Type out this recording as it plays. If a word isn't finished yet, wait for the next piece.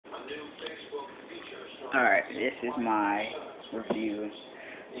Alright, this is my review.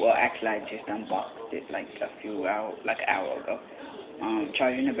 Well, actually, I just unboxed it like an hour ago.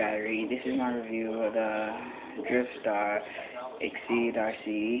 Charging the battery. This is my review of the Driftstar Exceed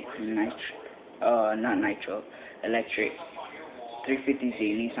RC not Nitro, electric 350Z,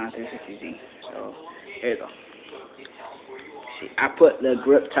 Nissan 350Z. So, here you go. See, I put the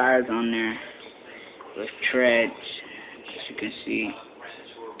grip tires on there with treads, as you can see.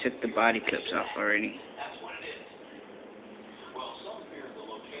 Took the body clips off already.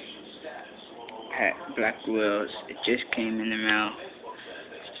 Had black wheels. It just came in the mail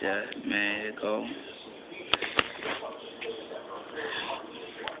just a minute ago.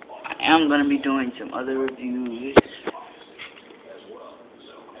 I am gonna be doing some other reviews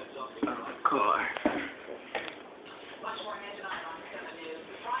of the car.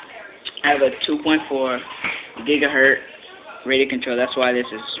 I have a 2.4 gigahertz radio control. That's why this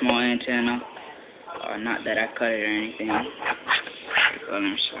is a small antenna. Not that I cut it or anything. Let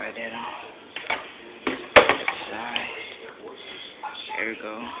me slide that on. There we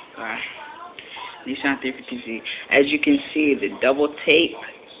go. Alright. Nissan 350Z. As you can see, the double tape,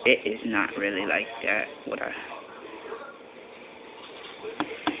 it is not really like that.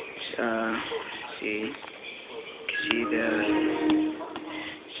 See the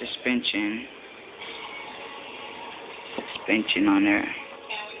suspension on there.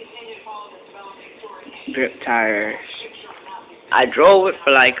 Grip tires. I drove it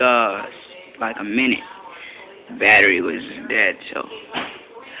for like a minute. The battery was dead, so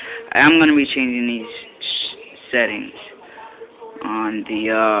I'm gonna be changing these settings on the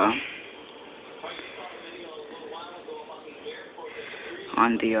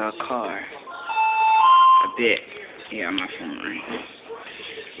car a bit. Yeah, my phone right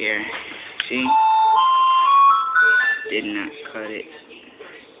here. See? Did not cut it.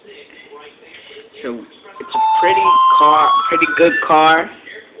 So it's a pretty good car,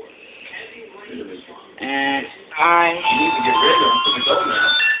 and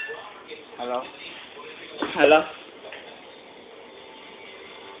Hello.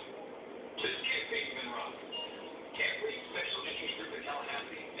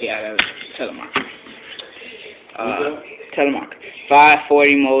 Yeah, that was telemark. Telemark.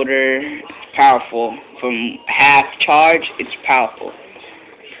 540 motor, powerful. From half charge, it's powerful.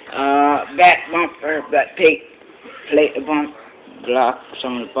 Back bumper, back plate bump, block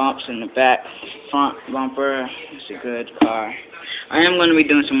some of the bumps in the back. Front bumper, it's a good car. I am going to be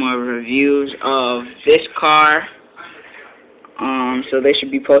doing some more reviews of this car. So they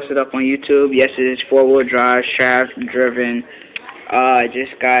should be posted up on YouTube. Yes, it is 4-wheel drive, shaft driven. I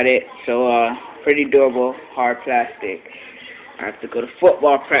just got it, so pretty durable, hard plastic. I have to go to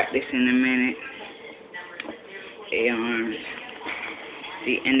football practice in a minute.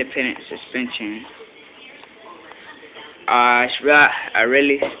 The independent suspension. I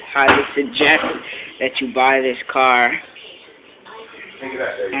really highly suggest that you buy this car. And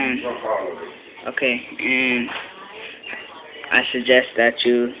I suggest that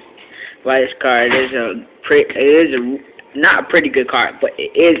you buy this car. It is not a pretty good car, but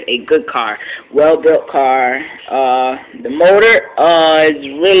it is a good car, well-built car. The motor is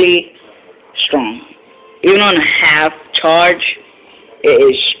really strong. Even on a half charge, it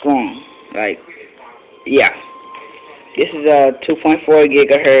is strong. Like, yeah. This is a 2.4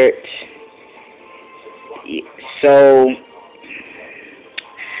 gigahertz. So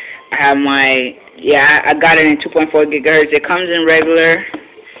I have I got it in 2.4 gigahertz. It comes in regular.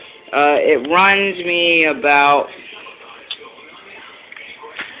 It runs me about,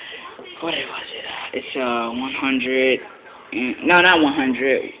 what was it? It's 100. No, not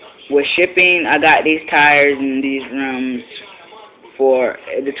 100. With shipping, I got these tires and these rims for,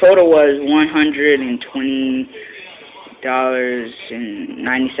 the total was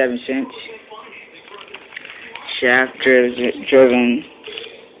 $120.97. Shaft driven.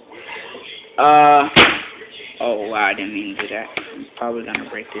 Oh wow, I didn't mean to do that. I'm probably gonna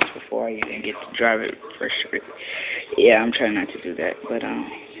break this before I even get to drive it first. Yeah, I'm trying not to do that, but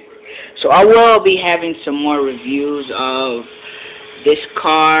so I will be having some more reviews of this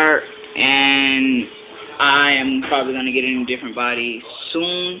car, and I am probably gonna get a new different body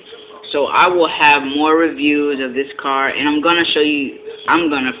soon. So I will have more reviews of this car, and I'm gonna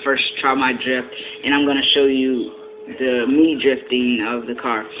first try my drift, and I'm gonna show you me drifting of the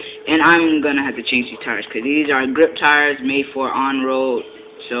car. And I'm gonna have to change these tires, because these are grip tires made for on-road,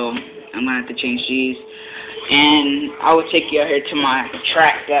 so I'm gonna have to change these. And I will take you out here to my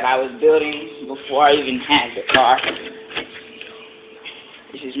track that I was building before I even had the car.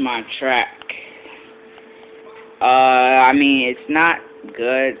 This is my track. I mean, it's not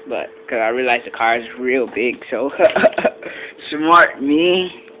good, but because I realize the car is real big, so smart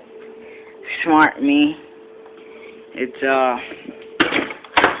me. It's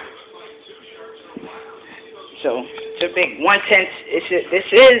so it's a big 1/10. This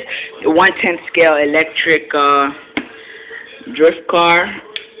is the 1/10 scale electric drift car.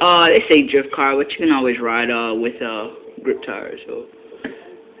 They say drift car, but you can always ride with grip tires. So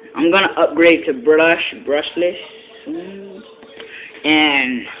I'm gonna upgrade to brushless,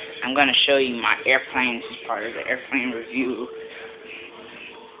 and I'm gonna show you my airplane. This is part of the airplane review.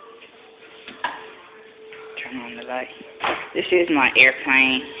 Turn on the light. This is my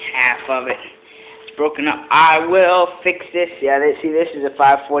airplane, half of it. It's broken up. I will fix this. Yeah, see, this is a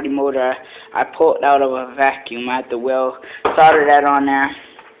 540 motor I pulled out of a vacuum. I had to solder that on there.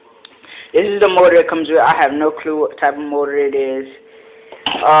 This is the motor it comes with. I have no clue what type of motor it is.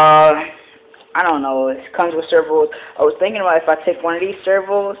 I don't know. It comes with servos. I was thinking about if I take one of these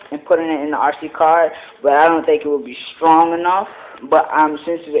servos and put it in the RC car, but I don't think it would be strong enough. But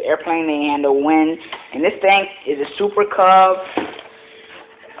since it's an airplane, they handle wind. And this thing is a Super Cub,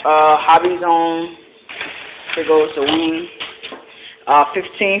 Hobby Zone. Here goes the wing.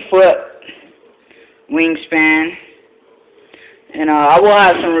 15-foot wingspan. And I will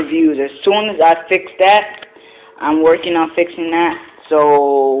have some reviews as soon as I fix that. I'm working on fixing that.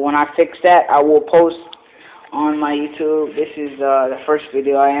 So when I fix that, I will post on my YouTube. This is the first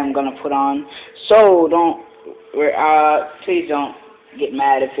video I am gonna put on. So please don't get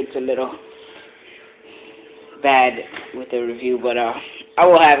mad if it's a little bad with the review. But I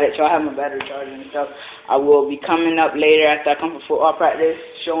will have it. So I have my battery charger and stuff. I will be coming up later after I come from football practice,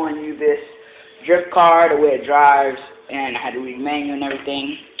 showing you this drift car, the way it drives, and I had to read the manual and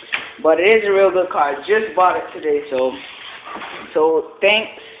everything. But it is a real good car. I just bought it today, so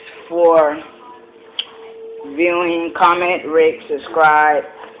thanks for viewing, comment, rate, subscribe,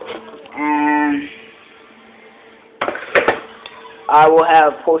 and I will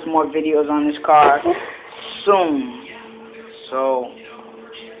post more videos on this car soon. So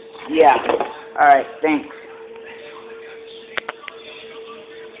yeah, alright, thanks.